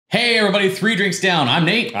Hey everybody, 3 Drinks Down. I'm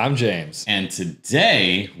Nate. I'm James. And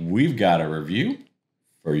today we've got a review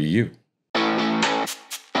for you. Hey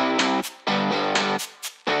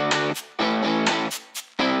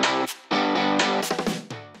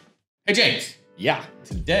James. Yeah.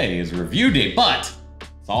 Today is review day, but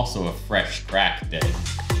it's also a fresh crack day.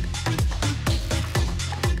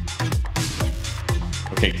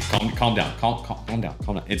 Okay, calm down. Calm down.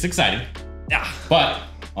 It's exciting. Yeah. But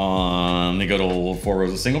they go to Four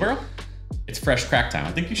Roses Single Barrel. It's fresh crack time.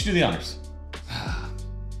 I think you should do the honors.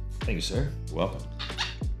 Thank you, sir. You're welcome.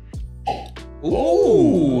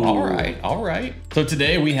 Ooh, all right. So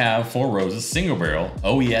today we have Four Roses Single Barrel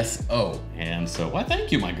OESO. And so, why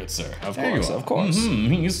thank you, my good sir. Of course.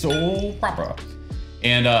 He's so proper.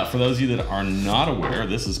 And for those of you that are not aware,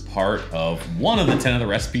 this is part of one of the 10 other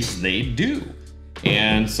recipes they do.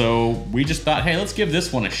 And so we just thought, hey, let's give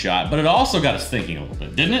this one a shot. But it also got us thinking a little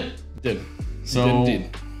bit, didn't it? Did. So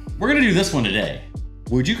Indeed. We're gonna do this one today.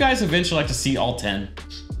 Would you guys eventually like to see all 10?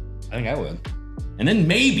 I think I would. And then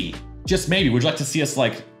maybe, just maybe, would you like to see us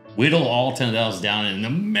like whittle all 10 of those down in a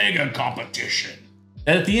mega competition?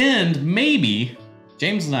 And at the end, maybe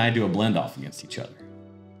James and I do a blend off against each other.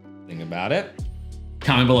 Think about it.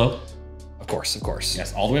 Comment below. Of course.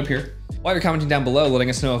 Yes, all the way up here. While you're commenting down below, letting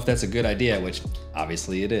us know if that's a good idea, which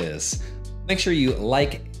obviously it is. Make sure you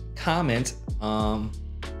like, comment,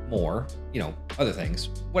 more, other things,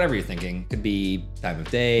 whatever you're thinking. Could be time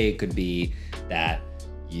of day, could be that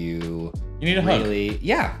you need a really, hug.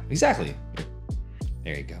 Yeah, exactly.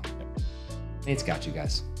 There you go. Nate's got you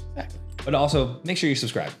guys. Exactly. But also make sure you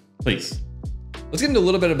subscribe. Please. Let's get into a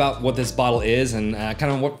little bit about what this bottle is and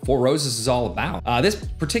kind of what Four Roses is all about. This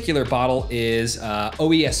particular bottle is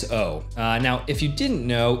OESO. Now, if you didn't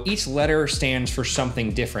know, each letter stands for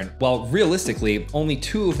something different. Well, realistically, only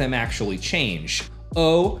 2 of them actually change.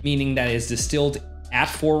 O, meaning that is distilled at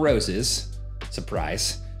Four Roses.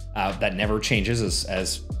 Surprise. That never changes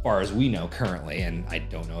as far as we know currently, and I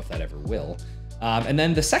don't know if that ever will. And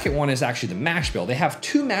then the second one is actually the mash bill. They have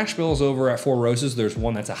 2 mash bills over at Four Roses. There's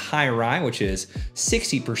one that's a high rye, which is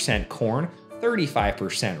 60% corn,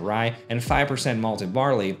 35% rye, and 5% malted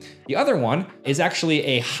barley. The other one is actually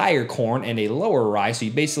a higher corn and a lower rye. So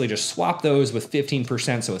you basically just swap those with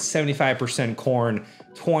 15%. So it's 75% corn,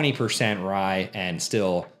 20% rye, and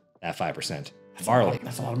still that 5% barley.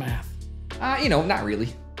 That's a lot of math. Not really.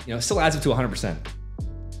 It still adds up to 100%. As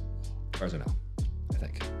far as I know, I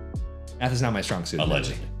think. Math is not my strong suit.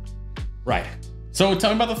 Allegedly. Right. So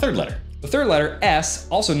tell me about the third letter. The third letter, S,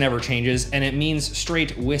 also never changes, and it means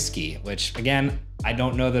straight whiskey, which again, I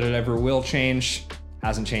don't know that it ever will change.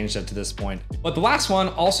 Hasn't changed up to this point. But the last one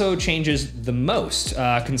also changes the most,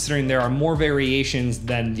 considering there are more variations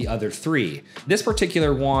than the other 3. This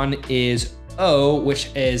particular one is O,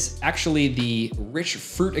 which is actually the rich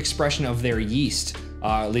fruit expression of their yeast.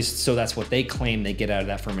 At least so that's what they claim they get out of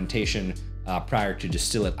that fermentation prior to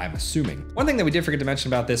distill it, I'm assuming. One thing that we did forget to mention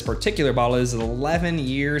about this particular bottle is 11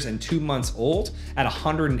 years and 2 months old at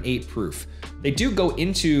 108 proof. They do go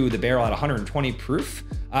into the barrel at 120 proof,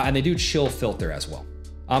 and they do chill filter as well.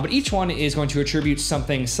 But each one is going to attribute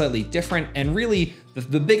something slightly different, and really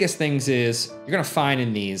the biggest things is you're gonna find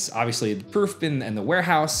in these, obviously the proof and the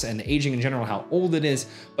warehouse and the aging in general, how old it is,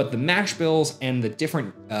 but the mash bills and the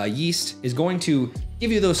different yeast is going to give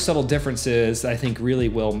you those subtle differences that I think really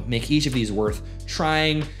will make each of these worth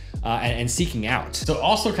trying and seeking out. So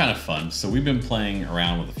also kind of fun. So we've been playing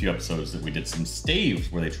around with a few episodes that we did some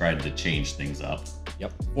staves where they tried to change things up.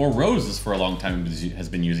 Yep. Four Roses for a long time has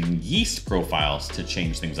been using yeast profiles to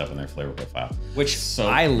change things up in their flavor profile. Which so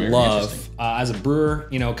I love. As a brewer,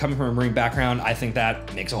 coming from a brewing background, I think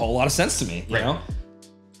that makes a whole lot of sense to me, you know?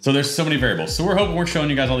 So there's so many variables. So we're hoping we're showing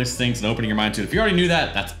you guys all these things and opening your mind to it. If you already knew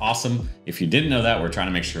that, that's awesome. If you didn't know that, we're trying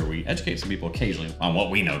to make sure we educate some people occasionally on what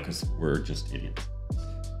we know, because we're just idiots.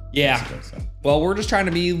 Yeah. So. Well, we're just trying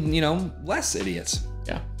to be, less idiots.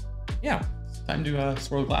 Yeah. It's time to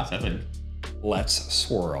swirl the glass, I think. Let's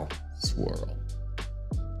swirl. Swirl.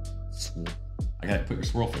 I gotta put your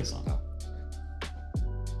swirl face on. Oh.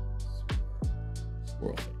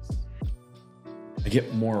 Swirl face. I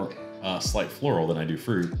get more slight floral than I do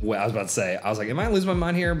fruit. Well, I was about to say, am I losing my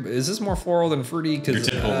mind here? Is this more floral than fruity? Your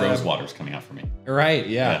typical rose water's coming out for me. Right,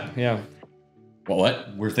 yeah. Well,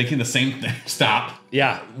 what? We're thinking the same thing. Stop.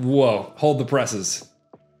 Yeah, whoa, hold the presses.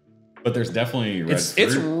 But there's definitely red fruit.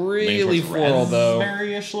 It's really floral though.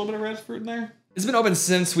 Raspberry-ish, a little bit of red fruit in there. It's been open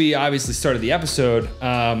since we obviously started the episode,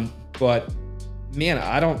 but man,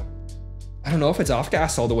 I don't know if it's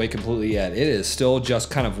off-gas all the way completely yet. It is still just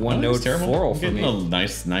kind of one note floral for me. A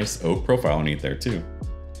nice oak profile underneath there too.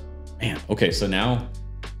 Man, okay, so now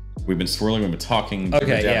We've been swirling, we've been talking.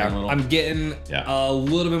 Okay, yeah. I'm getting a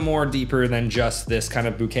little bit more deeper than just this kind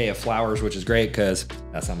of bouquet of flowers, which is great because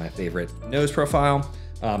that's not my favorite nose profile.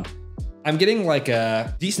 I'm getting like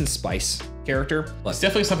a decent spice character. It's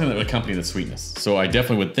definitely something that would accompany the sweetness. So I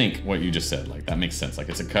definitely would think what you just said, like that makes sense. Like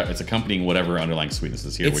it's accompanying whatever underlying sweetness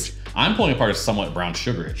is here, which I'm pulling apart as somewhat brown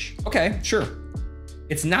sugarish. Okay, sure.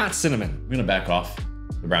 It's not cinnamon. I'm gonna back off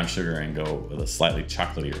the brown sugar and go with a slightly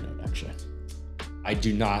chocolatier note, actually. I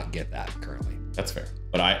do not get that currently. That's fair.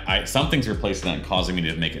 But I something's replacing that and causing me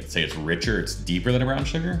to make it say it's richer, it's deeper than a brown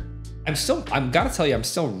sugar. I'm gotta tell you, I'm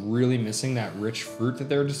still really missing that rich fruit that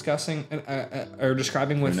they're discussing or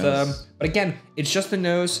describing with. But again, it's just the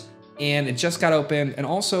nose, and it just got opened, and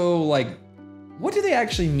also like, what do they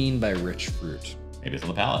actually mean by rich fruit? Maybe it's on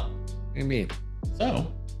the palate. Maybe.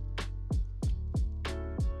 So.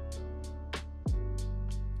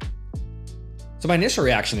 So my initial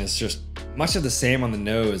reaction is just much of the same on the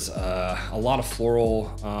nose. A lot of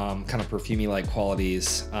floral, kind of perfumey like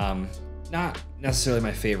qualities. Not necessarily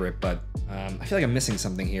my favorite, but I feel like I'm missing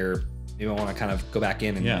something here. Maybe I want to kind of go back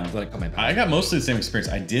in and let it come in. I got mostly the same experience.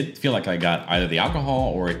 I did feel like I got either the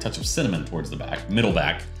alcohol or a touch of cinnamon towards the back, middle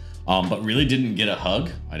back, but really didn't get a hug.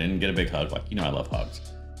 I didn't get a big hug. Like, I love hugs.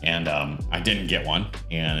 And I didn't get one.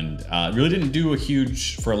 And really didn't do a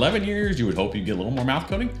huge, for 11 years, you would hope you'd get a little more mouth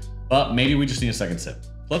coating, but maybe we just need a second sip.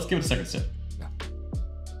 Let's give it a second sip.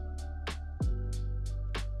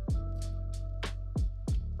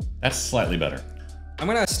 That's slightly better. I'm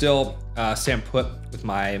gonna still stand put with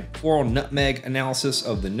my floral nutmeg analysis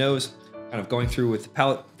of the nose, kind of going through with the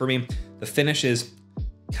palate. For me, the finish is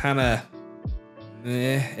kind of,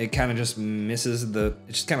 it kind of just misses it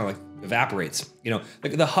just kind of like evaporates.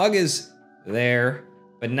 Like the hug is there,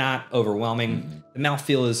 but not overwhelming. The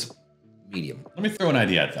mouthfeel is medium. Let me throw an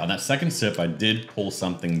idea out there. On that second sip, I did pull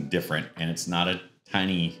something different, and it's not a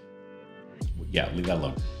tiny, leave that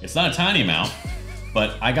alone. It's not a tiny amount.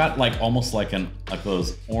 But I got like almost like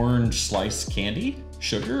those orange slice candy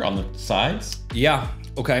sugar on the sides. Yeah,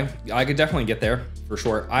 okay. I could definitely get there for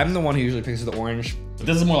sure. I'm the one who usually picks the orange. But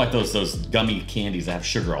this is more like those gummy candies that have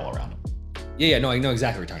sugar all around them. Yeah, no, I know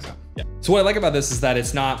exactly what you're talking about. Yeah. So what I like about this is that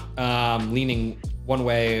it's not leaning one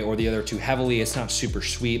way or the other too heavily. It's not super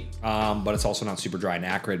sweet, but it's also not super dry and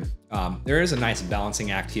acrid. There is a nice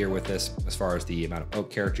balancing act here with this as far as the amount of oak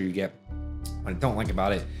character you get. What I don't like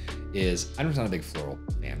about it is I'm just not a big floral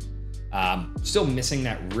fan. Still missing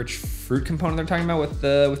that rich fruit component they're talking about with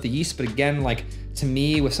the yeast, but again, like to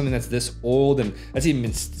me, with something that's this old, and that's even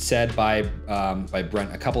been said by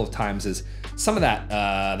Brent a couple of times, is some of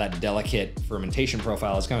that delicate fermentation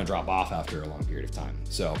profile is going to drop off after a long period of time.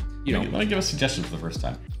 So let me give a suggestion for the first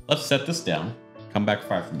time. Let's set this down. Come back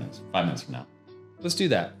 5 minutes. 5 minutes from now. Let's do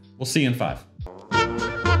that. We'll see you in 5.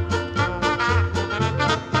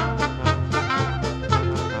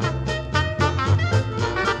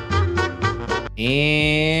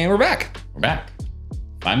 And we're back. We're back.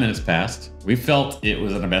 5 minutes passed. We felt it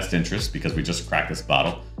was in our best interest because we just cracked this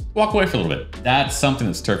bottle. Walk away for a little bit. That's something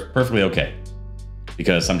that's perfectly okay.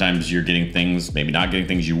 Because sometimes you're getting things, maybe not getting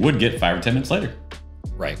things you would get 5 or 10 minutes later.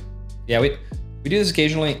 Right. Yeah, we do this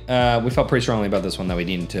occasionally. We felt pretty strongly about this one that we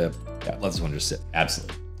needed to let this one just sit.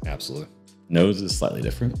 Absolutely. Absolutely. Nose is slightly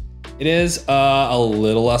different. It is a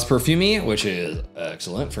little less perfumey, which is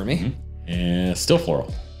excellent for me. Mm-hmm. And still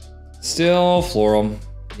floral. Still floral.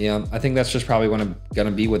 Yeah, I think that's just probably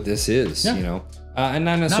gonna be what this is, and not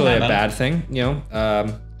necessarily a bad thing,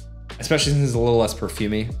 especially since it's a little less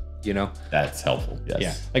perfumey, That's helpful, yes.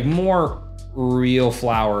 Yeah, like more real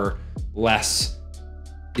flower, less,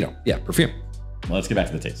 perfume. Well, let's get back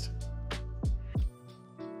to the taste.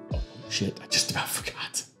 Oh, shit, I just about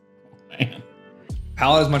forgot. Oh, man.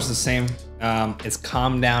 Palate is much the same. It's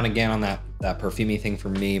calmed down again on that perfumey thing for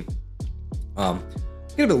me.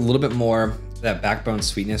 Get a little bit more of that backbone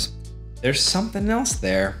sweetness. There's something else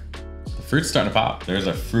there. The fruit's starting to pop. There's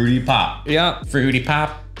a fruity pop. Yeah. Fruity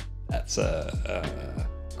pop. That's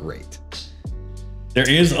great. There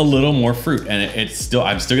is a little more fruit, and I'm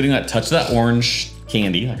still getting that touch of that orange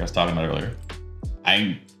candy, like I was talking about earlier.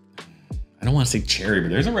 I don't want to say cherry, but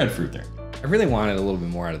there's a red fruit there. I really wanted a little bit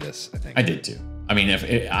more out of this, I think. I did too. I mean,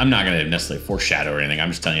 I'm not going to necessarily foreshadow or anything. I'm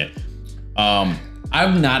just telling you.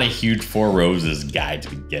 I'm not a huge Four Roses guy to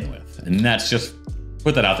begin with. And that's just,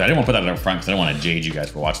 put that out there. I didn't want to put that up front because I don't want to jade you guys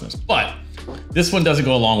for watching this. But this one doesn't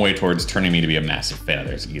go a long way towards turning me to be a massive fan of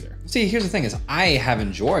theirs either. See, here's the thing is I have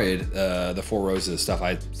enjoyed the Four Roses stuff.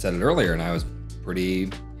 I said it earlier and I was pretty,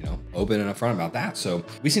 open and upfront about that. So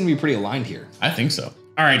we seem to be pretty aligned here. I think so.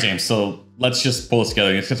 All right, James. So let's just pull this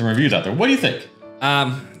together and get some reviews out there. What do you think?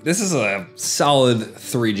 This is a solid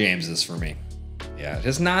 3 Jameses for me. Yeah,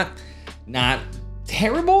 just not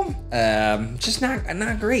terrible. Just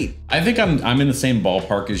not great. I think I'm in the same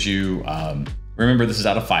ballpark as you. Remember, this is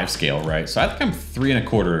out of 5 scale, right? So I think I'm 3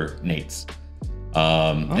 1/4 Nates.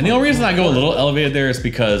 And the only reason I go a little elevated there is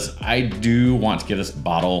because I do want to give this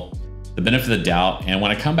bottle the benefit of the doubt. And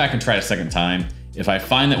when I come back and try it a second time, if I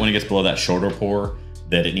find that when it gets below that shoulder pour,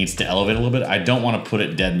 that it needs to elevate a little bit, I don't want to put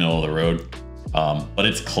it dead middle of the road. But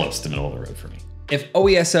it's close to middle of the road for me. If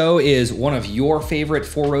OESO is one of your favorite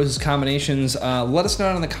Four Roses combinations, let us know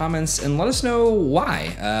down in the comments and let us know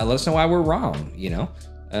why. Let us know why we're wrong, you know?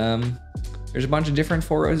 There's a bunch of different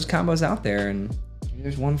Four Roses combos out there, and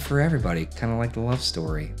there's one for everybody, kind of like the love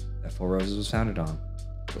story that Four Roses was founded on.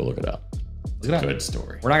 Go look it up. It's a good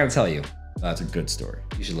story. We're not gonna tell you. That's a good story.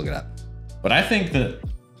 You should look it up. But I think that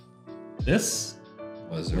this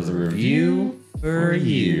was a review for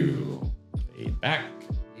you. Fade back.